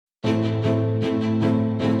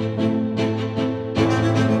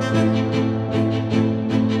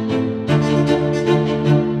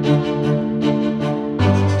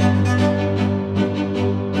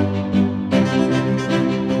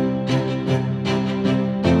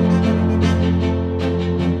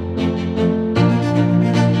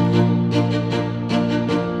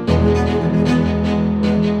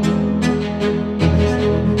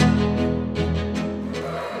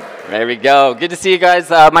There we go. Good to see you guys.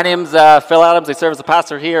 My name's Phil Adams. I serve as a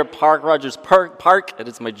pastor here at Park Rogers Park. It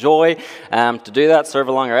is my joy to do that, serve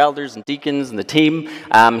along our elders and deacons and the team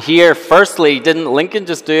here. Firstly, didn't Lincoln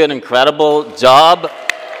just do an incredible job?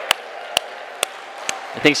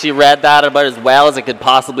 I think she read that about as well as it could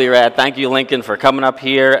possibly read. Thank you, Lincoln, for coming up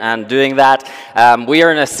here and doing that. We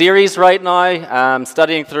are in a series right now,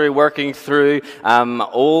 studying through, working through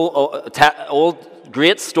old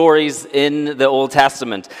great stories in the Old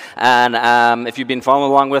Testament. And if you've been following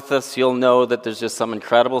along with us, you'll know that there's just some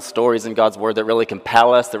incredible stories in God's Word that really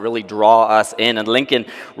compel us, that really draw us in. And Lincoln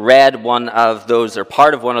read one of those, or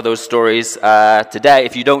part of one of those stories today.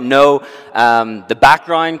 If you don't know the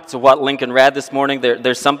background to what Lincoln read this morning,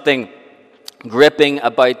 there's something gripping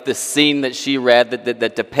about the scene that she read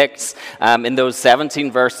that depicts in those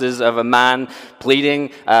 17 verses of a man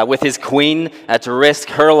pleading with his queen to risk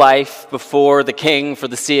her life before the king for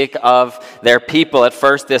the sake of their people. At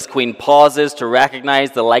first, this queen pauses to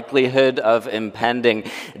recognize the likelihood of impending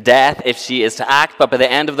death if she is to act, but by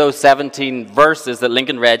the end of those 17 verses that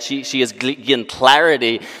Lincoln read, she has gained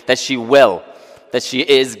clarity that she will. That she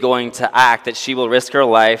is going to act, that she will risk her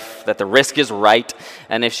life, that the risk is right,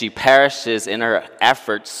 and if she perishes in her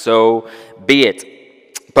efforts, so be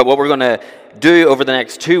it. But what we're going to do over the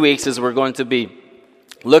next 2 weeks is we're going to be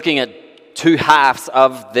looking at two halves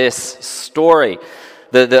of this story.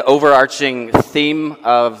 The overarching theme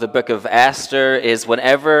of the book of Esther is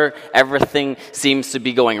whenever everything seems to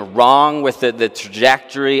be going wrong with the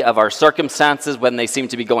trajectory of our circumstances, when they seem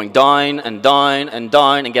to be going down and down and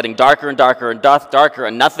down and getting darker and darker and darker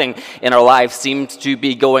and nothing in our lives seems to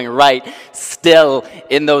be going right, still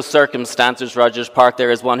in those circumstances, Rogers Park,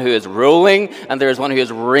 there is one who is ruling and there is one who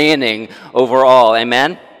is reigning over all.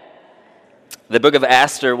 Amen? The book of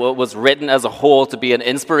Esther was written as a whole to be an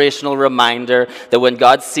inspirational reminder that when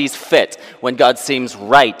God sees fit, when God seems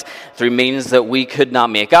right, through means that we could not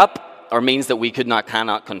make up, or means that we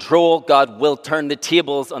cannot control, God will turn the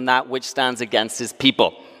tables on that which stands against his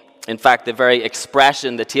people. In fact, the very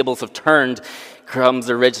expression, the tables have turned, comes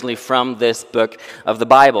originally from this book of the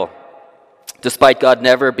Bible. Despite God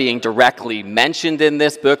never being directly mentioned in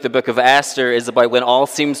this book, the book of Esther is about when all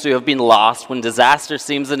seems to have been lost, when disaster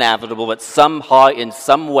seems inevitable, but somehow, in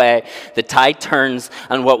some way, the tide turns,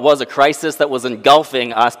 and what was a crisis that was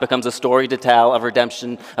engulfing us becomes a story to tell of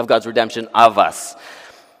redemption, of God's redemption of us.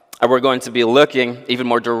 And we're going to be looking even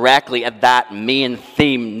more directly at that main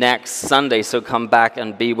theme next Sunday, so come back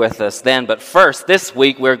and be with us then. But first, this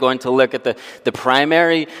week, we're going to look at the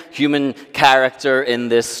primary human character in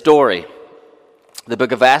this story. The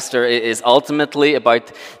book of Esther is ultimately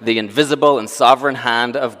about the invisible and sovereign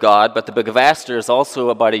hand of God, but the book of Esther is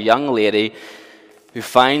also about a young lady who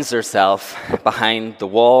finds herself behind the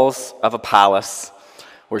walls of a palace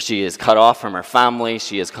where she is cut off from her family,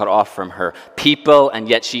 she is cut off from her people, and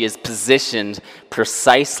yet she is positioned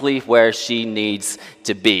precisely where she needs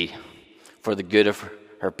to be for the good of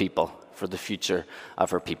her people, for the future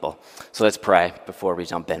of her people. So let's pray before we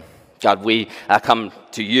jump in. God, we come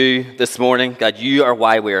to you this morning. God, you are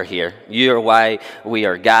why we are here. You are why we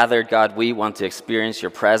are gathered. God, we want to experience your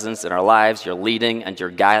presence in our lives, your leading and your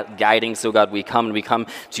guiding. So, God, we come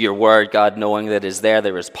to your word, God, knowing that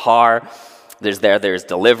there is power. There is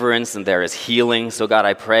deliverance and there is healing. So God,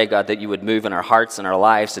 I pray, God, that you would move in our hearts and our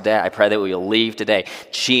lives today. I pray that we will leave today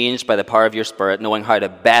changed by the power of your Spirit, knowing how to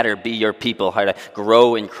better be your people, how to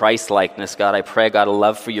grow in Christ-likeness. God, I pray, God, a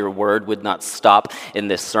love for your word would not stop in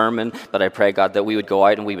this sermon, but I pray, God, that we would go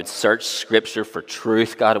out and we would search Scripture for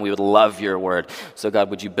truth, God, and we would love your word. So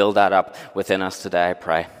God, would you build that up within us today, I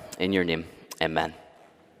pray. In your name, amen.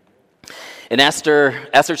 In Esther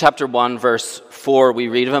chapter 1, verse 4, we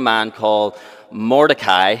read of a man called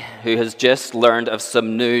Mordecai who has just learned of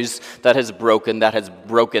some news that has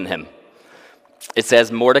broken him. It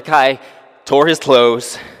says, Mordecai tore his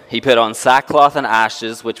clothes, he put on sackcloth and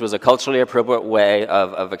ashes, which was a culturally appropriate way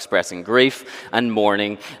of expressing grief and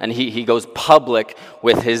mourning, and he goes public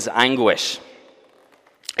with his anguish.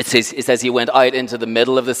 It says he went out into the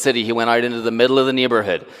middle of the city, he went out into the middle of the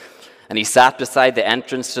neighborhood, and he sat beside the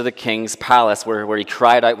entrance to the king's palace where he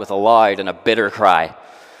cried out with a loud and a bitter cry.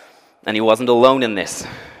 And he wasn't alone in this.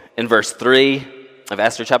 In verse 3 of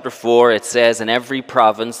Esther chapter 4, it says, in every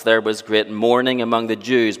province there was great mourning among the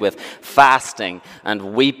Jews with fasting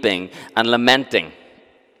and weeping and lamenting.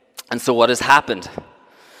 And so what has happened?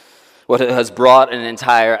 What has brought an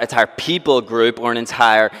entire people group or an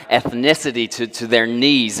entire ethnicity to their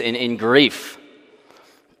knees in grief.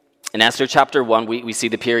 In Esther chapter 1, we see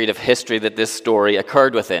the period of history that this story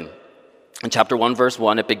occurred within. In chapter 1, verse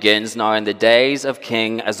 1, it begins, "Now in the days of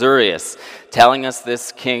King Ahasuerus," telling us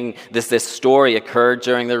this story occurred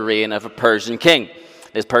during the reign of a Persian king.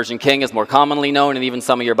 This Persian king is more commonly known, and even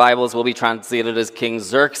some of your Bibles will be translated as King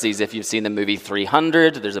Xerxes. If you've seen the movie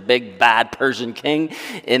 300, there's a big bad Persian king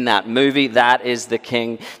in that movie. That is the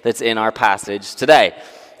king that's in our passage today.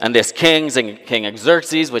 And this king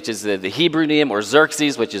Xerxes, which is the Hebrew name, or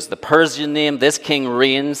Xerxes, which is the Persian name, this king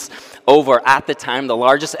reigns over, at the time, the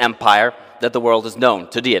largest empire that the world has known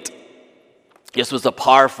to date. This was a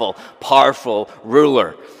powerful, powerful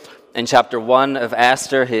ruler. In chapter 1 of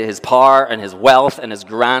Esther, his power and his wealth and his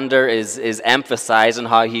grandeur is emphasized in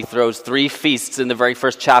how he throws 3 feasts in the very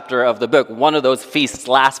first chapter of the book. One of those feasts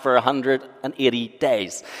lasts for 180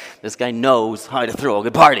 days. This guy knows how to throw a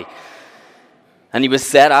good party. And he was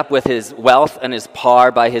set up with his wealth and his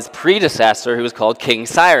power by his predecessor, who was called King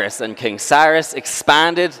Cyrus. And King Cyrus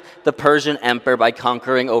expanded the Persian Empire by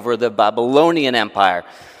conquering over the Babylonian Empire.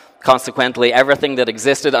 Consequently, everything that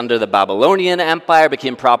existed under the Babylonian Empire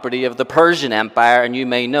became property of the Persian Empire, and you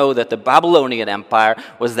may know that the Babylonian Empire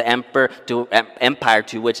was the empire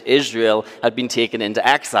to which Israel had been taken into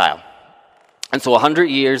exile. And so 100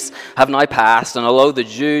 years have now passed, and although the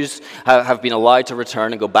Jews have been allowed to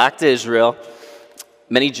return and go back to Israel,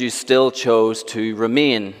 many Jews still chose to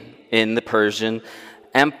remain in the Persian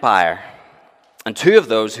Empire. And 2 of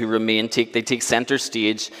those who remain take center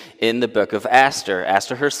stage in the book of Esther,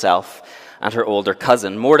 Esther herself and her older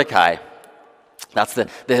cousin Mordecai. That's the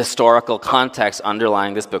historical context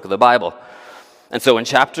underlying this book of the Bible. And so in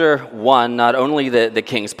chapter 1, not only the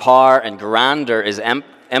king's power and grandeur is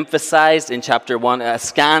emphasized, in chapter 1 a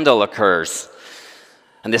scandal occurs.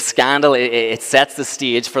 And this scandal, it sets the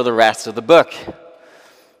stage for the rest of the book.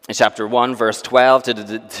 In chapter 1, verse 12, to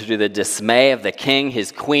the dismay of the king,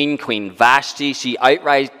 his queen, Queen Vashti, she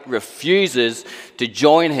outright refuses to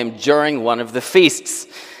join him during one of the feasts.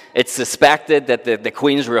 It's suspected that the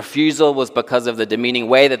queen's refusal was because of the demeaning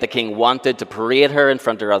way that the king wanted to parade her in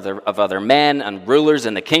front of other men and rulers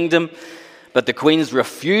in the kingdom. But the queen's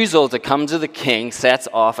refusal to come to the king sets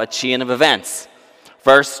off a chain of events.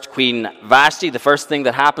 First, Queen Vashti, the first thing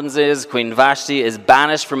that happens is Queen Vashti is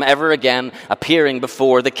banished from ever again appearing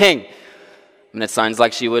before the king. And it sounds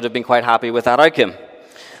like she would have been quite happy with that outcome.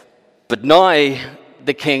 But now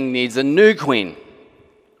the king needs a new queen.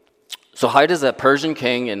 So how does a Persian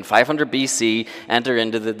king in 500 BC enter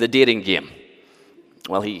into the dating game?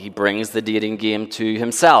 Well, he brings the dating game to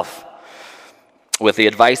himself. With the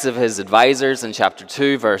advice of his advisors in chapter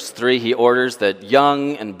 2, verse 3, he orders that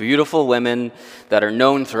young and beautiful women that are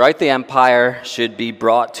known throughout the empire should be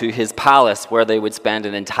brought to his palace, where they would spend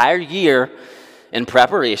an entire year in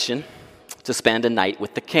preparation to spend a night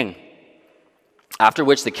with the king. After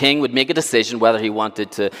which the king would make a decision whether he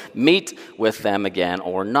wanted to meet with them again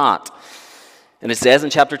or not. And it says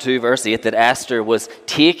in chapter 2, verse 8, that Esther was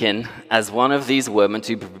taken as one of these women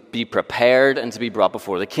to be prepared and to be brought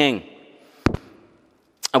before the king.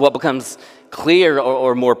 And what becomes clear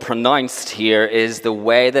or more pronounced here is the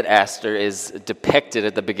way that Esther is depicted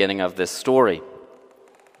at the beginning of this story.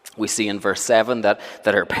 We see in verse 7 that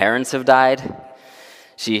her parents have died.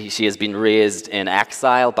 She has been raised in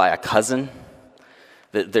exile by a cousin.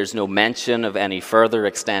 There's no mention of any further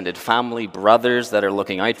extended family, brothers that are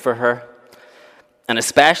looking out for her. And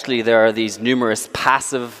especially there are these numerous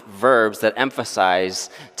passive verbs that emphasize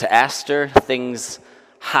to Esther things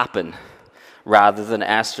happen, rather than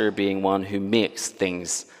Esther being one who makes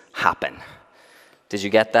things happen. Did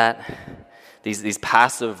you get that? These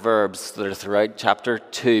passive verbs that are throughout chapter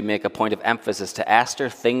 2 make a point of emphasis to Esther.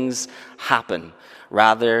 Things happen,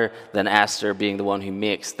 rather than Esther being the one who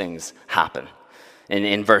makes things happen.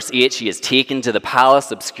 In verse 8, she is taken to the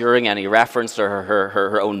palace, obscuring any reference to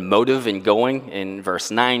her own motive in going. In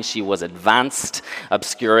verse 9, she was advanced,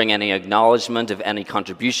 obscuring any acknowledgement of any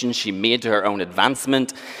contribution she made to her own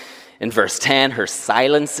advancement. In verse 10, her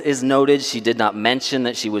silence is noted. She did not mention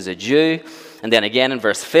that she was a Jew. And then again in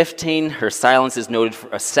verse 15, her silence is noted for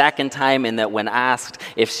a second time, in that when asked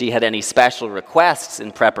if she had any special requests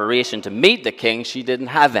in preparation to meet the king, she didn't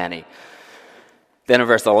have any. Then in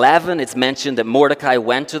verse 11, it's mentioned that Mordecai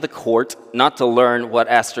went to the court not to learn what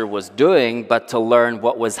Esther was doing, but to learn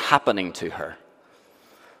what was happening to her.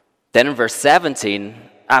 Then in verse 17,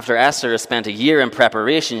 after Esther has spent a year in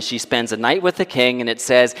preparation, she spends a night with the king, and it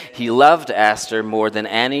says he loved Esther more than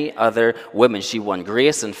any other woman. She won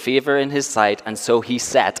grace and favor in his sight, and so he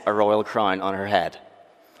set a royal crown on her head.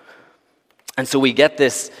 And so we get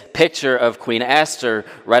this picture of Queen Esther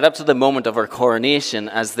right up to the moment of her coronation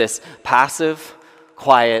as this passive,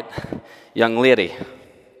 quiet young lady.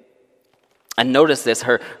 And notice this,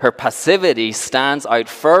 her passivity stands out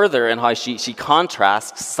further in how she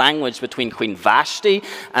contrasts sandwiched between Queen Vashti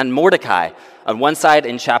and Mordecai. On one side,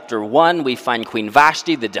 in chapter 1, we find Queen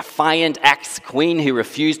Vashti, the defiant ex-queen who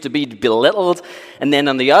refused to be belittled. And then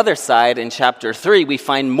on the other side, in chapter 3, we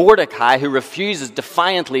find Mordecai, who refuses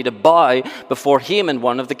defiantly to bow before Haman,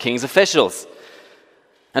 one of the king's officials.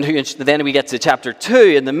 And then we get to chapter 2,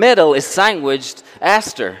 in the middle is sandwiched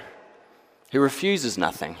Esther, who refuses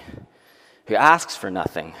nothing, who asks for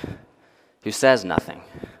nothing, who says nothing.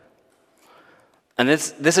 And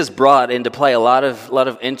this has brought into play a lot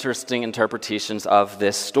of interesting interpretations of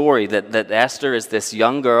this story, that Esther is this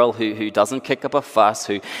young girl who doesn't kick up a fuss,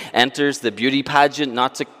 who enters the beauty pageant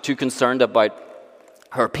not too concerned about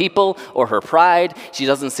her people or her pride. She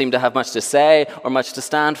doesn't seem to have much to say or much to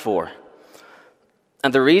stand for.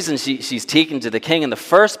 And the reason she's taken to the king in the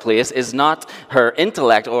first place is not her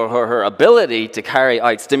intellect or her ability to carry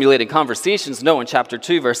out stimulating conversations. No, in chapter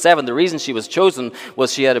 2, verse 7, the reason she was chosen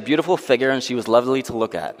was she had a beautiful figure and she was lovely to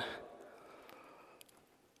look at.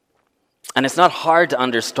 And it's not hard to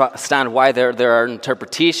understand why there are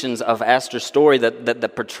interpretations of Esther's story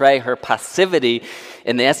that portray her passivity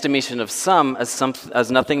in the estimation of some as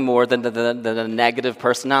nothing more than a negative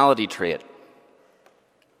personality trait.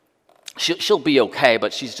 She'll be okay,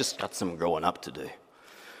 but she's just got some growing up to do.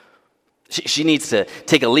 She needs to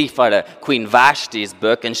take a leaf out of Queen Vashti's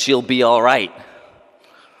book and she'll be all right.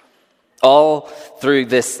 All through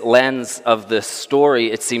this lens of the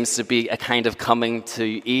story, it seems to be a kind of coming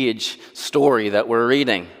to age story that we're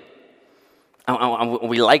reading. And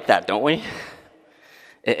we like that, don't we?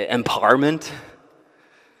 Empowerment.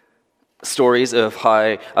 Stories of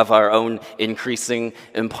our own increasing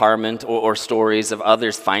empowerment or stories of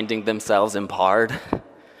others finding themselves empowered.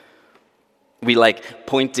 We like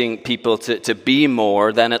pointing people to be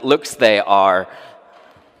more than it looks they are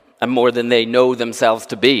and more than they know themselves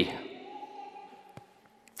to be.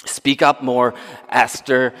 Speak up more,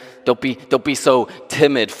 Esther. Don't be so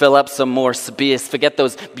timid. Fill up some more space. Forget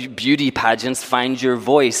those beauty pageants. Find your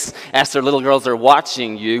voice. Esther, little girls are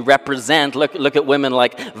watching you. Represent. Look at women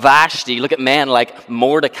like Vashti. Look at men like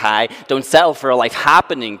Mordecai. Don't settle for a life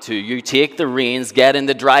happening to you. Take the reins. Get in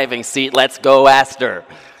the driving seat. Let's go, Esther.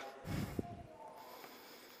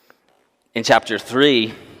 In chapter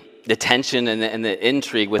 3, the tension and the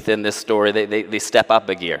intrigue within this story, they step up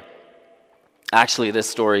a gear. Actually, this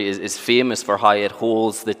story is famous for how it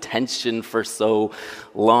holds the tension for so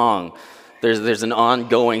long. There's an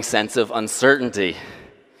ongoing sense of uncertainty.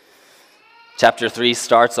 Chapter 3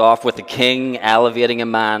 starts off with the king elevating a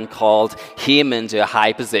man called Haman to a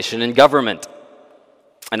high position in government.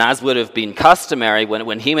 And as would have been customary,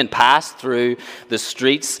 when Haman passed through the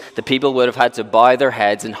streets, the people would have had to bow their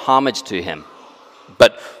heads in homage to him.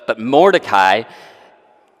 But Mordecai,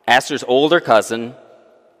 Esther's older cousin,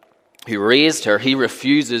 who raised her, he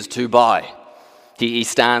refuses to bow. He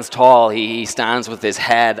stands tall. He stands with his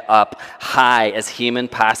head up high as Haman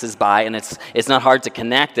passes by, and it's not hard to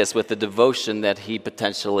connect this with the devotion that he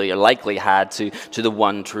potentially or likely had to the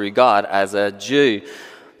one true God as a Jew.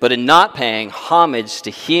 But in not paying homage to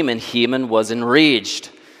Haman was enraged.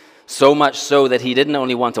 So much so that he didn't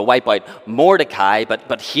only want to wipe out Mordecai,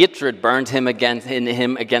 but hatred burned in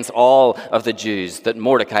him against all of the Jews that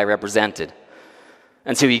Mordecai represented.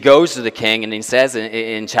 And so he goes to the king and he says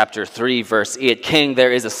in chapter 3, verse 8, King,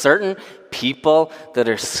 there is a certain people that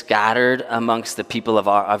are scattered amongst the people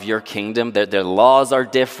of your kingdom. Their laws are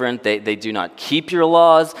different. They do not keep your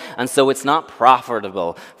laws. And so it's not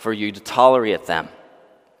profitable for you to tolerate them.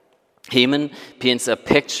 Haman paints a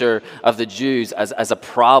picture of the Jews as a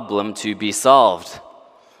problem to be solved.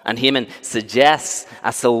 And Haman suggests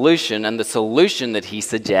a solution, and the solution that he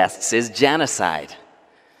suggests is genocide.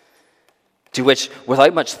 To which,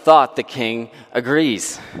 without much thought, the king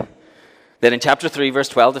agrees. Then in chapter 3, verse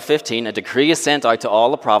 12 to 15, a decree is sent out to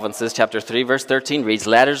all the provinces. Chapter 3, verse 13 reads,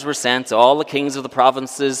 Letters were sent to all the kings of the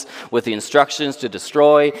provinces with the instructions to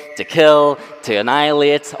destroy, to kill, to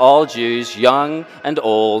annihilate all Jews, young and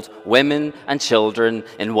old, women and children,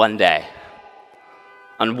 in one day.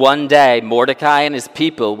 On one day, Mordecai and his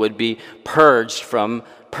people would be purged from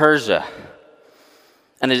Persia.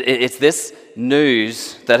 And it's this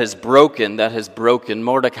news that has broken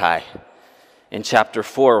Mordecai. In chapter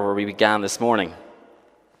 4, where we began this morning,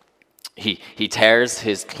 he tears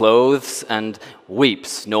his clothes and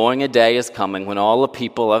weeps, knowing a day is coming when all the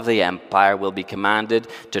people of the empire will be commanded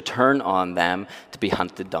to turn on them to be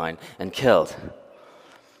hunted down and killed.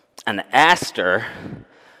 And Esther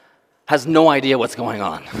has no idea what's going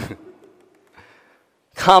on.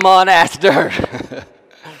 Come on, Esther!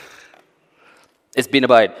 It's been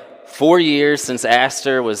about 4 years since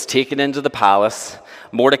Esther was taken into the palace.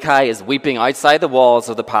 Mordecai is weeping outside the walls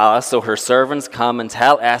of the palace, so her servants come and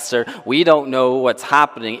tell Esther, "We don't know what's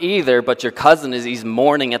happening either, but your cousin he's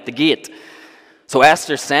mourning at the gate." So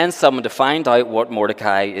Esther sends someone to find out what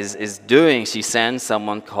Mordecai is doing. She sends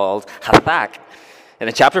someone called Hathach. And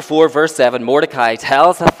in chapter 4, verse 7, Mordecai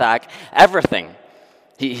tells Hathach everything.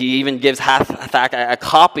 He even gives Hathach a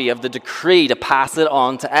copy of the decree to pass it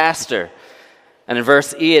on to Esther. And in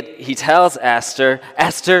verse 8, he tells Esther,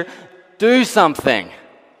 "Esther, do something.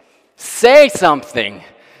 Say something.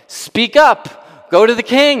 Speak up. Go to the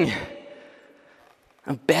king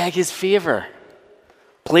and beg his favor.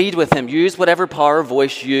 Plead with him. Use whatever power or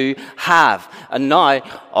voice you have." And now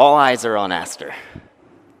all eyes are on Esther.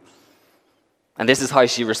 And this is how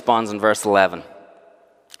she responds in verse 11.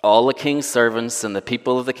 "All the king's servants and the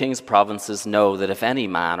people of the king's provinces know that if any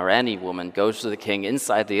man or any woman goes to the king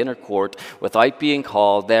inside the inner court without being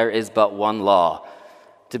called, there is but one law,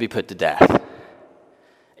 to be put to death,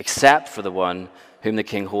 except for the one whom the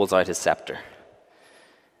king holds out his scepter."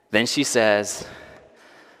 Then she says,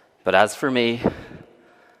 "But as for me,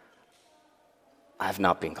 I've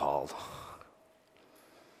not been called."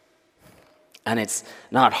 And it's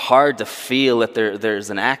not hard to feel that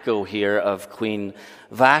there's an echo here of Queen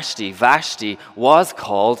Vashti. Vashti was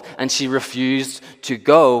called and she refused to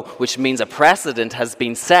go, which means a precedent has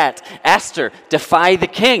been set. Esther, defy the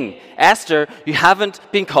king. Esther, you haven't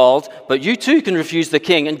been called, but you too can refuse the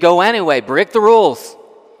king and go anyway. Break the rules.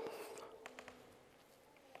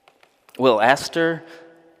 Will Esther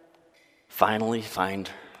finally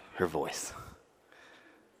find her voice?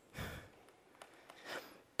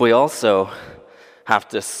 We also have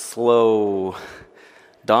to slow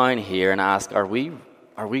down here and ask, are we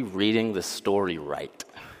reading the story right?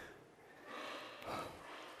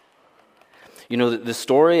 You know, the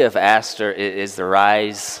story of Esther is the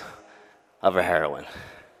rise of a heroine.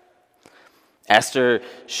 Esther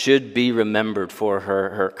should be remembered for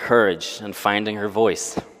her courage and finding her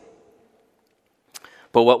voice.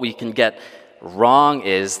 But what we can get wrong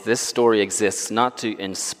is this story exists not to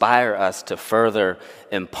inspire us to further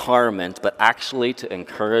empowerment, but actually to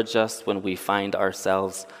encourage us when we find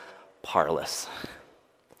ourselves powerless.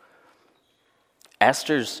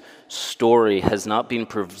 Esther's story has not been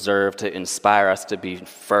preserved to inspire us to be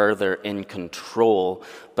further in control,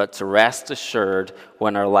 but to rest assured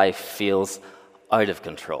when our life feels out of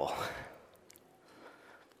control.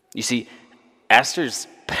 You see, Esther's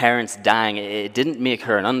parents dying, it didn't make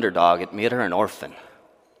her an underdog, it made her an orphan.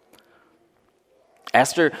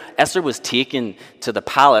 Esther was taken to the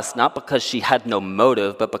palace not because she had no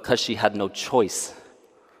motive, but because she had no choice.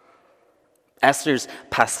 Esther's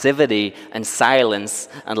passivity and silence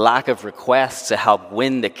and lack of requests to help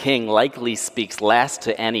win the king likely speaks less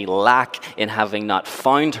to any lack in having not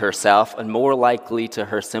found herself and more likely to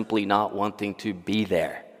her simply not wanting to be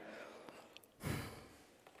there.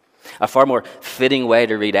 A far more fitting way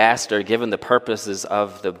to read Esther, given the purposes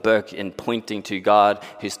of the book in pointing to God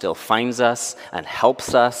who still finds us and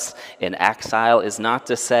helps us in exile, is not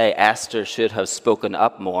to say Esther should have spoken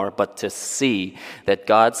up more, but to see that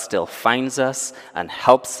God still finds us and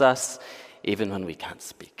helps us even when we can't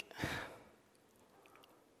speak.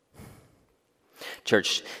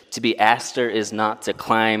 Church, to be Esther is not to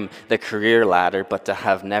climb the career ladder, but to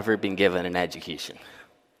have never been given an education.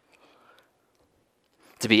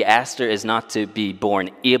 To be Esther is not to be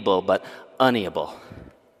born able, but unable.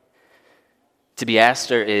 To be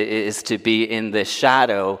Esther is to be in the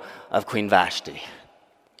shadow of Queen Vashti.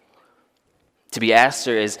 To be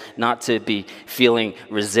Esther is not to be feeling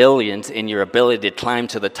resilient in your ability to climb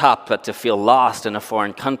to the top, but to feel lost in a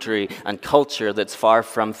foreign country and culture that's far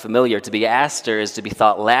from familiar. To be Esther is to be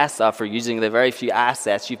thought less of for using the very few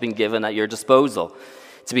assets you've been given at your disposal.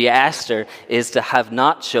 To be Esther is to have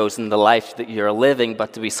not chosen the life that you're living,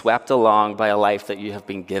 but to be swept along by a life that you have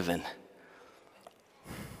been given.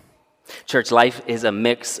 Church, life is a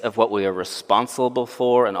mix of what we are responsible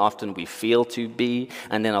for and often we feel to be,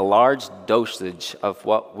 and then a large dosage of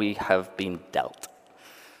what we have been dealt.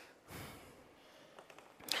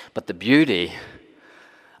 But the beauty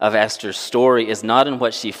of Esther's story is not in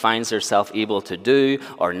what she finds herself able to do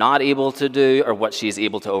or not able to do, or what she is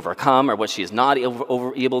able to overcome or what she is not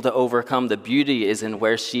able to overcome. The beauty is in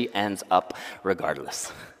where she ends up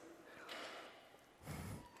regardless.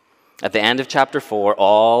 At the end of chapter 4,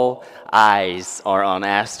 all eyes are on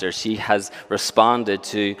Esther. She has responded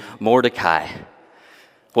to Mordecai.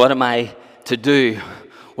 What am I to do?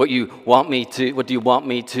 What do you want me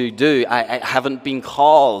to do? I haven't been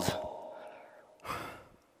called.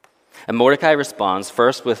 And Mordecai responds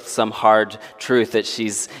first with some hard truth that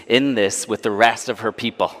she's in this with the rest of her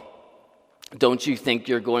people. Don't you think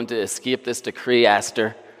you're going to escape this decree,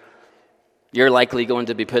 Esther? You're likely going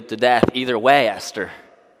to be put to death either way, Esther.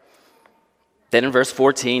 Then in verse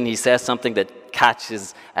 14, he says something that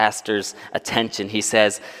catches Esther's attention. He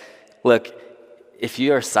says, look, if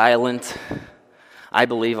you are silent, I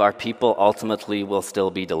believe our people ultimately will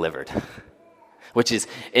still be delivered. Which is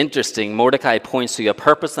interesting. Mordecai points to a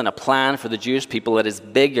purpose and a plan for the Jewish people that is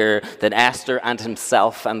bigger than Esther and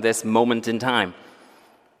himself and this moment in time.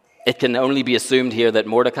 It can only be assumed here that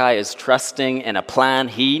Mordecai is trusting in a plan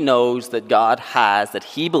he knows that God has, that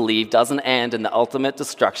he believes doesn't end in the ultimate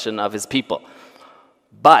destruction of his people.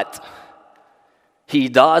 But he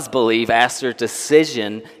does believe Esther's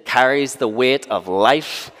decision carries the weight of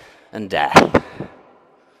life and death.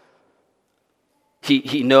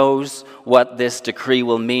 He knows what this decree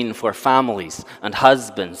will mean for families and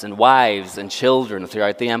husbands and wives and children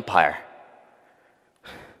throughout the empire.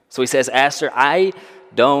 So he says, Esther, I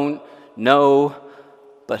don't know,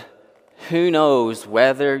 but who knows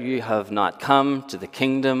whether you have not come to the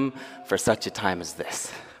kingdom for such a time as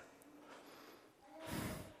this?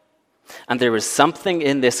 And there is something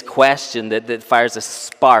in this question that fires a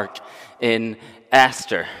spark in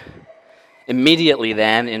Esther. Immediately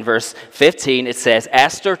then, in verse 15, it says,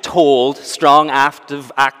 Esther told, strong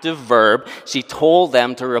active verb, she told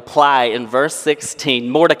them to reply in verse 16,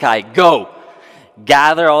 Mordecai, go,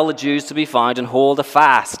 gather all the Jews to be found and hold a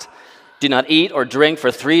fast. Do not eat or drink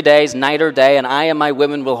for 3 days, night or day, and I and my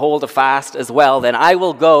women will hold a fast as well. Then I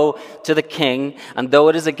will go to the king, and though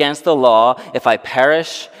it is against the law, if I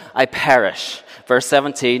perish, I perish. Verse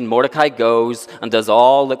 17, Mordecai goes and does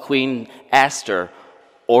all that Queen Esther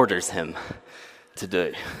orders him to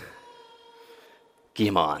do.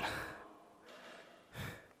 Game on.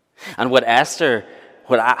 And what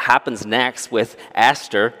happens next with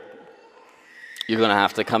Esther, you're going to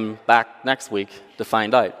have to come back next week to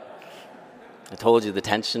find out. I told you the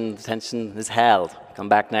tension is held. Come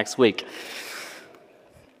back next week.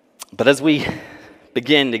 But as we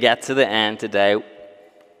begin to get to the end today,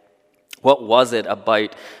 what was it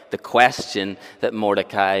about the question that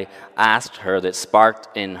Mordecai asked her that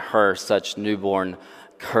sparked in her such newborn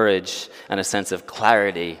courage and a sense of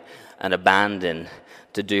clarity and abandon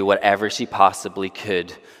to do whatever she possibly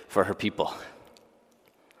could for her people?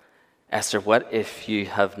 Esther, what if you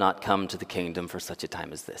have not come to the kingdom for such a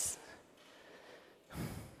time as this?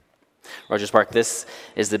 Rogers Park, this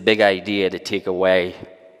is the big idea to take away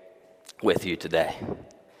with you today.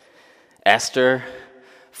 Esther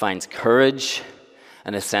finds courage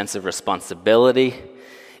and a sense of responsibility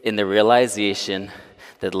in the realization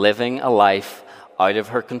that living a life out of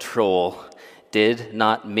her control did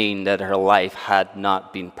not mean that her life had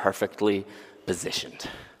not been perfectly positioned.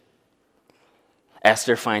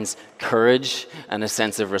 Esther finds courage and a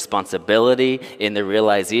sense of responsibility in the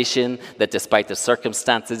realization that despite the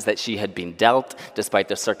circumstances that she had been dealt, despite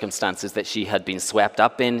the circumstances that she had been swept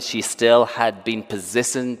up in, she still had been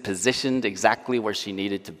positioned exactly where she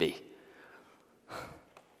needed to be.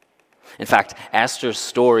 In fact, Esther's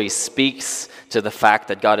story speaks to the fact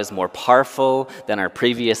that God is more powerful than our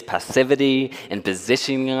previous passivity in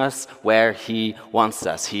positioning us where He wants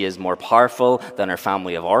us. He is more powerful than our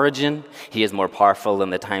family of origin. He is more powerful than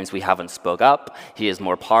the times we haven't spoke up. He is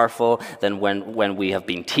more powerful than when we have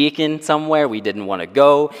been taken somewhere we didn't want to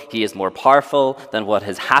go. He is more powerful than what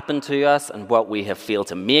has happened to us and what we have failed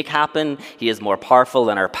to make happen. He is more powerful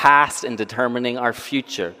than our past in determining our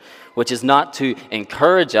future, which is not to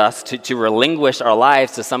encourage us to relinquish our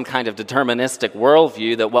lives to some kind of deterministic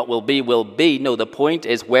worldview that what will be, will be. No, the point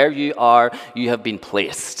is where you are, you have been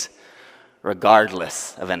placed,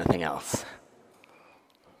 regardless of anything else.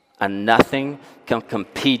 And nothing can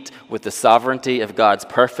compete with the sovereignty of God's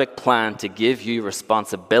perfect plan to give you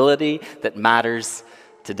responsibility that matters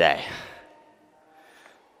today.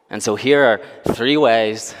 And so here are 3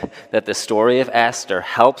 ways that the story of Esther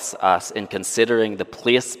helps us in considering the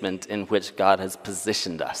placement in which God has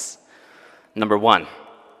positioned us. Number 1,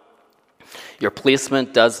 your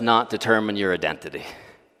placement does not determine your identity.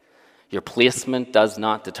 Your placement does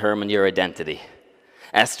not determine your identity.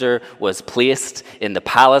 Esther was placed in the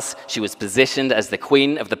palace. She was positioned as the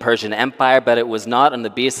queen of the Persian Empire, but it was not on the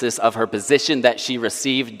basis of her position that she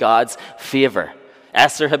received God's favor.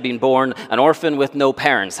 Esther had been born an orphan with no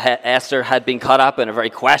parents. Esther had been caught up in a very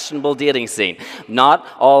questionable dating scene.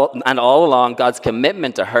 All along, God's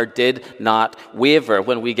commitment to her did not waver.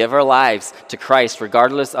 When we give our lives to Christ,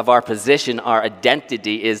 regardless of our position, our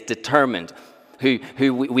identity is determined.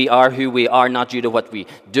 Who we are, not due to what we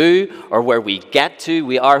do or where we get to.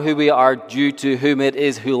 We are who we are due to whom it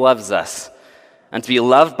is who loves us. And to be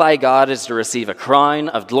loved by God is to receive a crown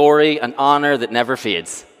of glory and honor that never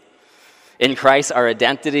fades. In Christ, our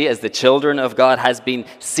identity as the children of God has been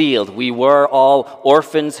sealed. We were all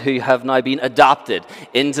orphans who have now been adopted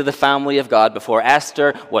into the family of God. Before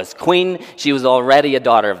Esther was queen, she was already a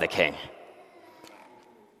daughter of the king.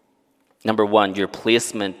 Number one, your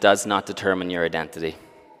placement does not determine your identity.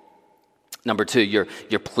 Number two, your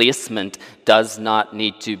placement does not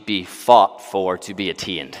need to be fought for to be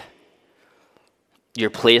attained. Your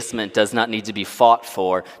placement does not need to be fought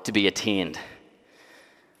for to be attained.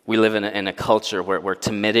 We live in a culture where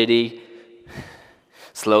timidity,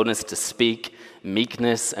 slowness to speak,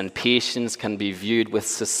 meekness, and patience can be viewed with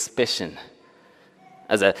suspicion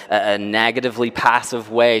as a negatively passive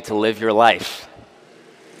way to live your life.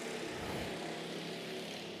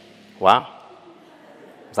 Wow.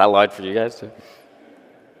 Is that loud for you guys too?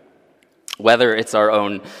 Whether it's our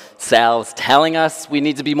own selves telling us we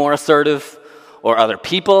need to be more assertive, or other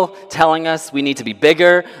people telling us we need to be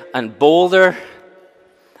bigger and bolder.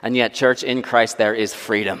 And yet, church, in Christ, there is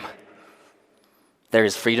freedom. There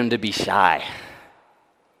is freedom to be shy.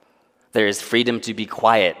 There is freedom to be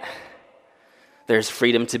quiet. There is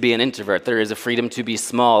freedom to be an introvert. There is a freedom to be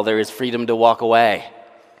small. There is freedom to walk away.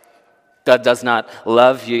 God does not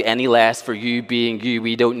love you any less for you being you.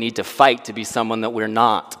 We don't need to fight to be someone that we're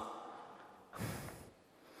not.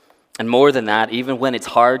 And more than that, even when it's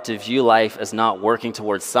hard to view life as not working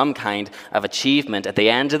towards some kind of achievement, at the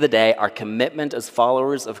end of the day, our commitment as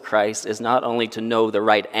followers of Christ is not only to know the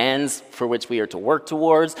right ends for which we are to work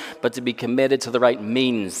towards, but to be committed to the right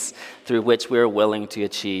means through which we are willing to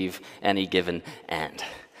achieve any given end.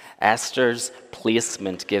 Esther's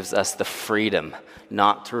placement gives us the freedom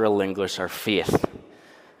not to relinquish our faith,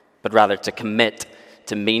 but rather to commit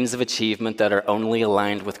to means of achievement that are only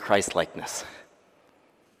aligned with Christ-likeness.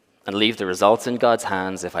 And leave the results in God's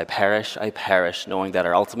hands. If I perish, I perish, knowing that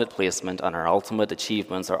our ultimate placement and our ultimate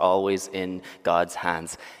achievements are always in God's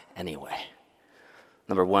hands anyway.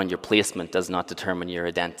 Number one, your placement does not determine your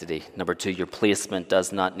identity. Number two, your placement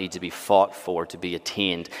does not need to be fought for to be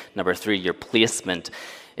attained. Number three, your placement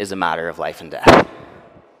is a matter of life and death.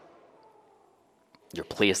 Your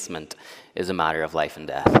placement is a matter of life and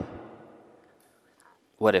death.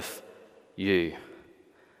 What if you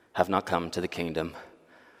have not come to the kingdom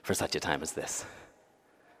for such a time as this?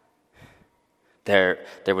 There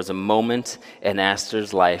was a moment in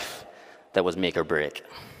Esther's life that was make or break.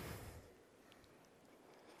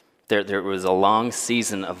 There was a long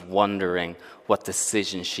season of wondering what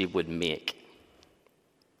decision she would make.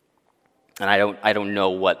 And I don't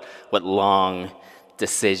know what long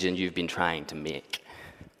decision you've been trying to make.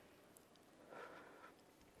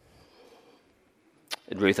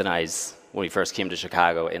 Ruth and I's, when we first came to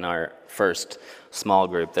Chicago, in our first small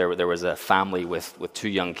group, there was a family with two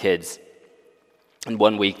young kids. And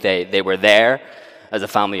one week they were there as a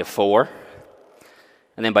family of four.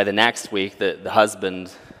 And then by the next week, the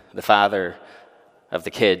husband, the father of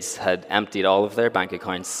the kids, had emptied all of their bank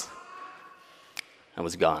accounts and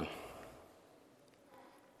was gone.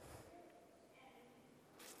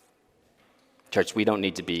 Church, we don't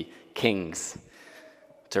need to be kings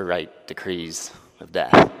to write decrees of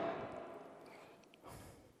death.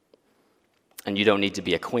 And you don't need to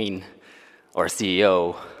be a queen or a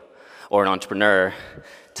CEO or an entrepreneur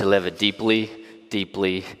to live a deeply,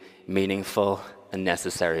 deeply meaningful and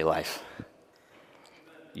necessary life.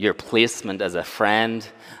 Your placement as a friend,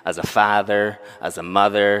 as a father, as a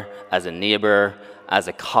mother, as a neighbor, as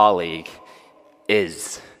a colleague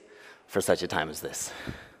is for such a time as this.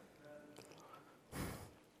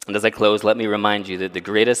 And as I close, let me remind you that the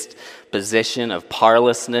greatest position of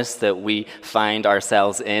powerlessness that we find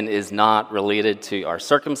ourselves in is not related to our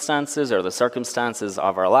circumstances or the circumstances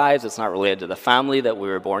of our lives. It's not related to the family that we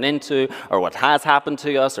were born into or what has happened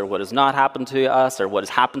to us or what has not happened to us or what has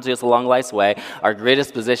happened to us along life's way. Our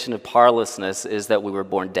greatest position of powerlessness is that we were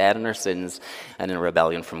born dead in our sins and in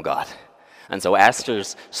rebellion from God. And so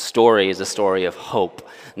Esther's story is a story of hope.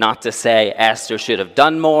 Not to say Esther should have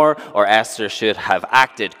done more or Esther should have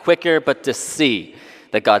acted quicker, but to see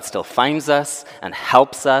that God still finds us and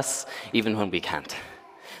helps us even when we can't.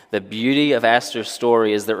 The beauty of Esther's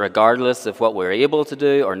story is that regardless of what we're able to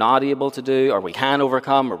do or not able to do, or we can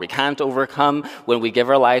overcome or we can't overcome, when we give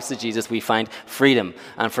our lives to Jesus, we find freedom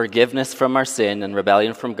and forgiveness from our sin and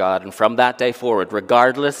rebellion from God. And from that day forward,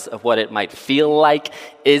 regardless of what it might feel like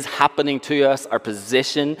is happening to us, our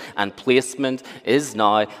position and placement is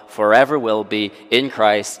now, forever will be, in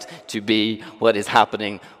Christ, to be what is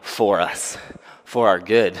happening for us, for our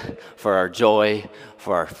good, for our joy,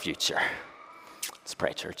 for our future. Let's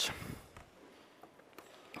pray, church.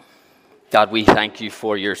 God, we thank you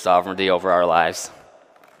for your sovereignty over our lives.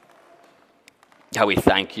 God, we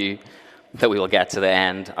thank you that we will get to the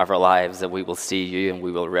end of our lives, that we will see you and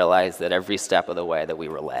we will realize that every step of the way that we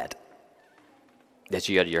were led, that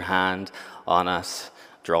you had your hand on us,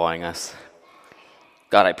 drawing us.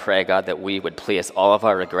 God, I pray, God, that we would place all of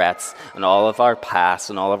our regrets and all of our past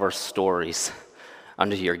and all of our stories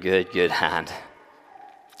under your good, good hand,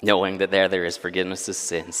 knowing that there is forgiveness of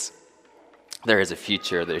sins. There is a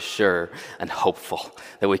future that is sure and hopeful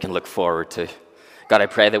that we can look forward to. God, I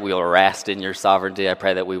pray that we will rest in your sovereignty. I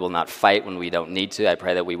pray that we will not fight when we don't need to. I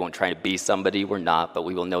pray that we won't try to be somebody we're not, but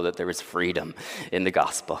we will know that there is freedom in the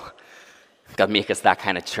gospel. God, make us that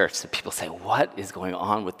kind of church that people say, what is going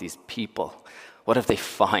on with these people? What have they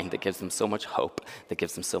found that gives them so much hope, that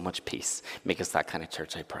gives them so much peace? Make us that kind of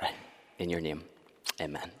church, I pray. In your name,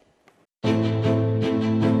 amen.